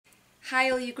Hi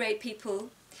all you great people.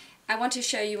 I want to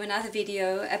show you another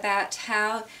video about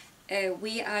how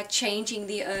we are changing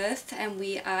the earth and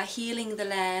we are healing the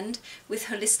land with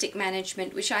holistic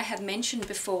management, which I have mentioned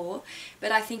before, but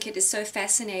I think it is so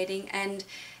fascinating. And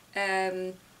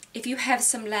if you have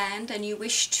some land and you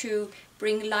wish to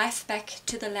bring life back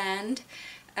to the land,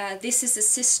 this is a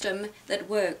system that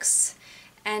works,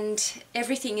 and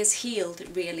everything is healed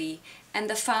really, and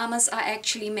the farmers are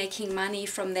actually making money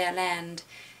from their land,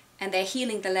 and they're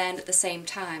healing the land at the same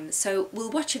time. So we'll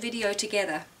watch a video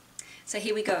together. So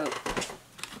here we go.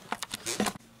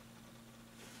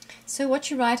 So what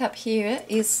you write up here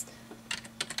is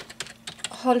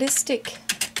holistic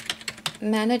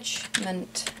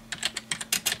management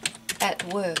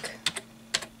at work.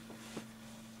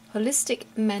 Holistic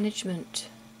management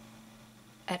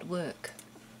at work.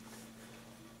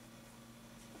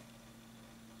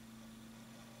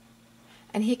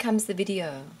 And here comes the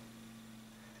video.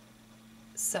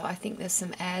 So I think there's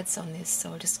some ads on this,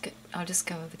 so I'll just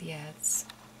go over the ads.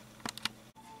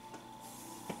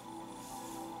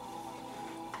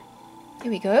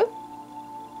 Here we go.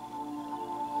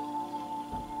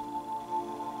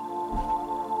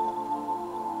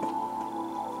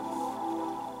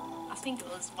 I think it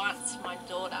was once my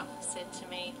daughter said to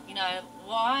me, you know,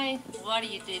 why do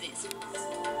you do this?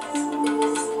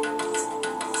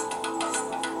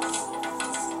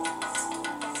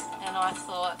 And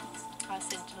I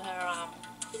said to her,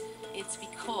 it's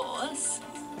because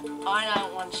I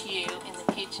don't want you in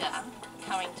the future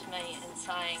coming to me and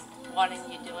saying, why didn't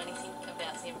you do anything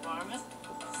about the environment?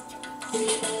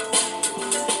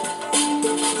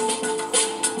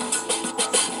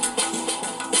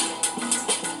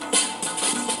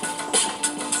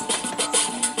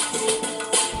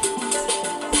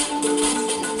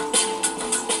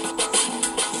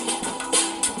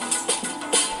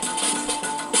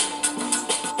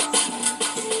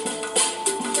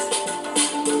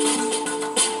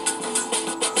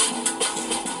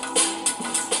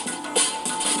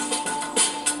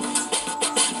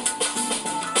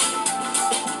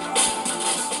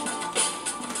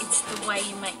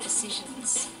 You make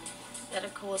decisions that are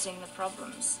causing the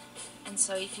problems, and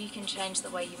so if you can change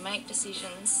the way you make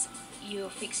decisions, you're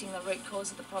fixing the root cause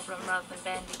of the problem rather than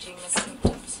bandaging the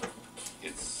symptoms.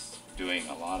 It's doing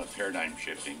a lot of paradigm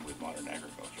shifting with modern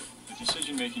agriculture. The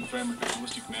decision-making framework of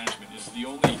holistic management is the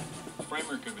only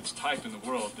framework of its type in the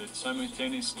world that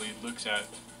simultaneously looks at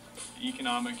the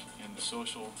economic and the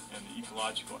social and the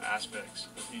ecological aspects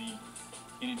of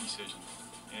any decision,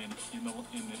 and in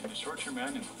the short term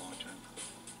and in the long term.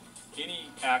 Any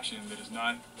action that is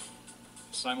not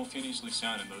simultaneously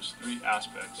sound in those three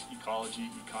aspects, ecology,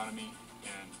 economy,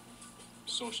 and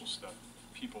social stuff,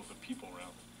 the people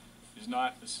realm, is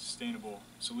not a sustainable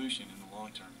solution in the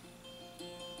long term.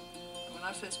 When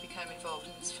I first became involved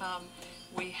in this farm,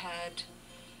 we had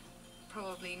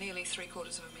probably nearly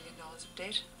 $750,000 of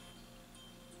debt.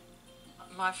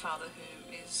 My father,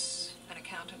 who is an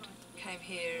accountant, came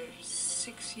here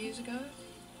 6 years ago,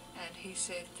 and he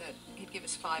said that he'd give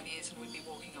us 5 years and we'd be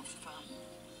walking off the farm.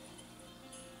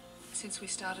 Since we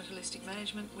started holistic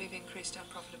management, we've increased our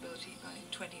profitability by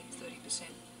 20 to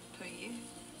 30% per year.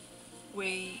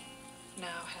 We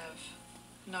now have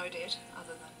no debt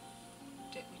other than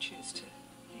debt we choose to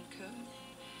incur.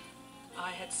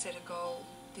 I had set a goal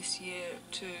this year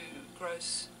to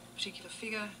gross a particular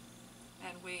figure,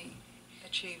 and we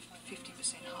achieved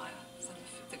 50% higher than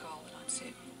the goal that I'd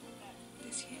set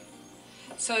this year.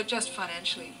 So just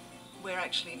financially, we're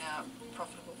actually now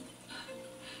profitable,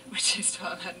 which this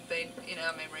time hadn't been in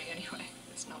our memory anyway.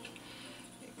 It's not.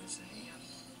 It was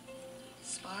a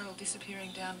spiral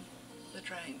disappearing down the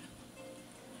drain.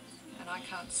 And I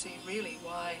can't see really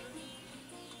why,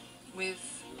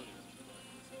 with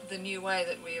the new way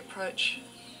that we approach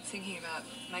thinking about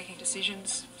making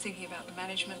decisions, thinking about the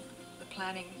management, the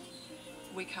planning,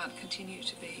 we can't continue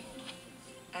to be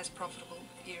as profitable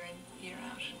year in, year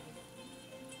out.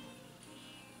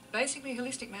 Basically,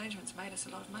 holistic management's made us a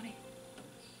lot of money.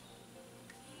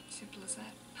 Simple as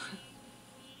that.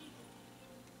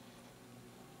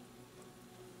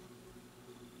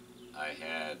 I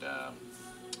had a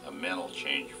mental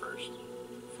change first,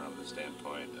 from the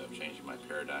standpoint of changing my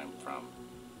paradigm from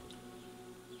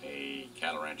a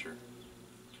cattle rancher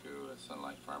to a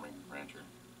sunlight farming rancher.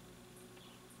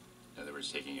 In other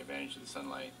words, taking advantage of the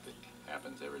sunlight that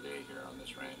happens every day here on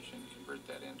this ranch and convert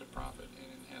that into profit and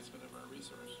enhancement of our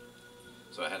resource.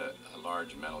 So I had a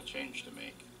large mental change to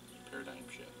make, paradigm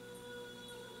shift.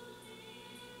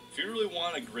 If you really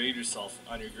want to grade yourself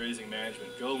on your grazing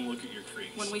management, go and look at your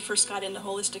creeks. When we first got into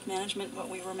holistic management, what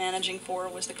we were managing for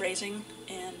was the grazing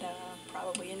and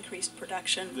probably increased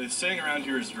production. The setting around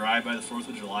here is dry by the 4th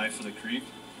of July for the creek,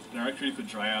 and our creek would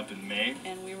dry up in May.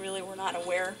 And we really were not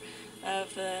aware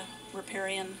of the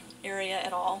riparian area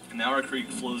at all. And now our creek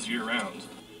flows year-round.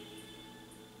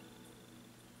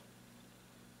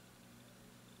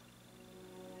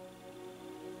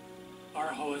 Our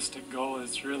holistic goal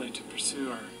is really to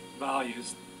pursue our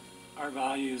values. Our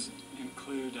values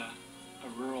include a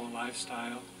rural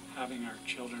lifestyle, having our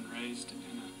children raised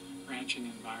in a ranching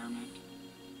environment.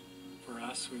 For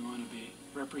us, we want to be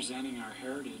representing our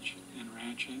heritage in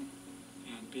ranching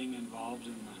and being involved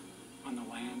on the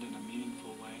land in a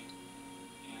meaningful way,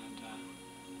 and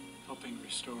helping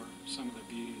restore some of the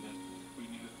beauty that we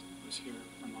knew was here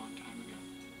from a long time ago.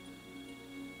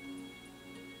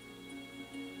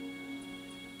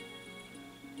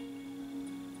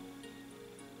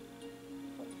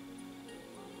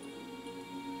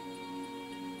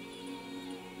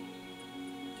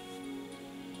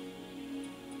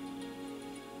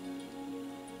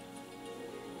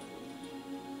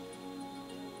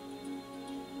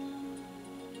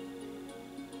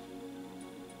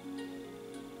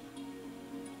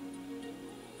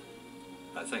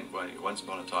 I think once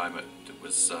upon a time it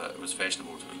was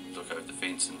fashionable to look over the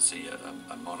fence and see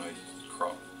a mono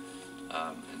crop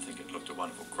and think it looked a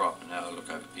wonderful crop. And now I look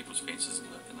over people's fences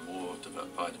and the more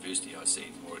biodiversity I see,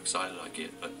 the more excited I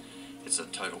get. But it's a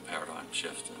total paradigm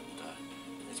shift, and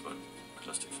that's what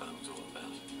holistic farming is all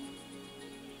about.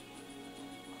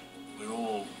 We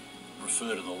all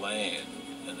refer to the land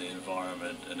and the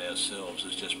environment and ourselves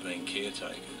as just being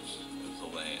caretakers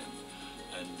of the land,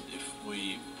 and if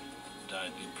we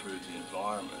don't improve the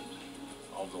environment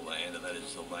of the land, and that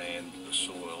is the land, the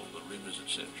soil, the rivers,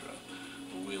 etc.,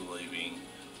 well, we're leaving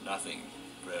nothing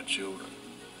for our children.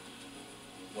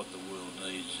 What the world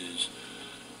needs is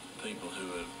people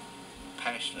who are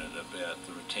passionate about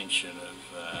the retention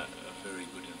of a very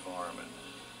good environment,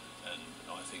 and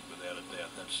I think without a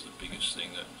doubt that's the biggest thing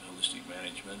that holistic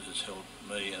management has helped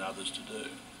me and others to do.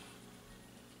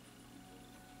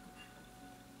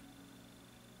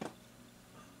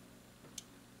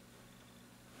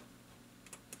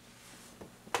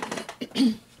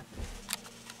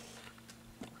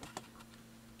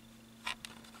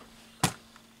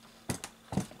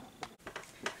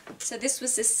 So this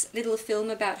was this little film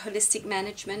about holistic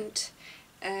management,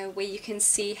 where you can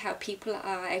see how people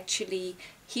are actually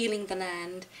healing the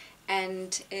land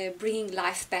and bringing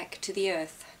life back to the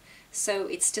earth. So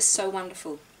it's just so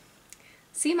wonderful.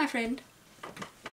 See you, my friend.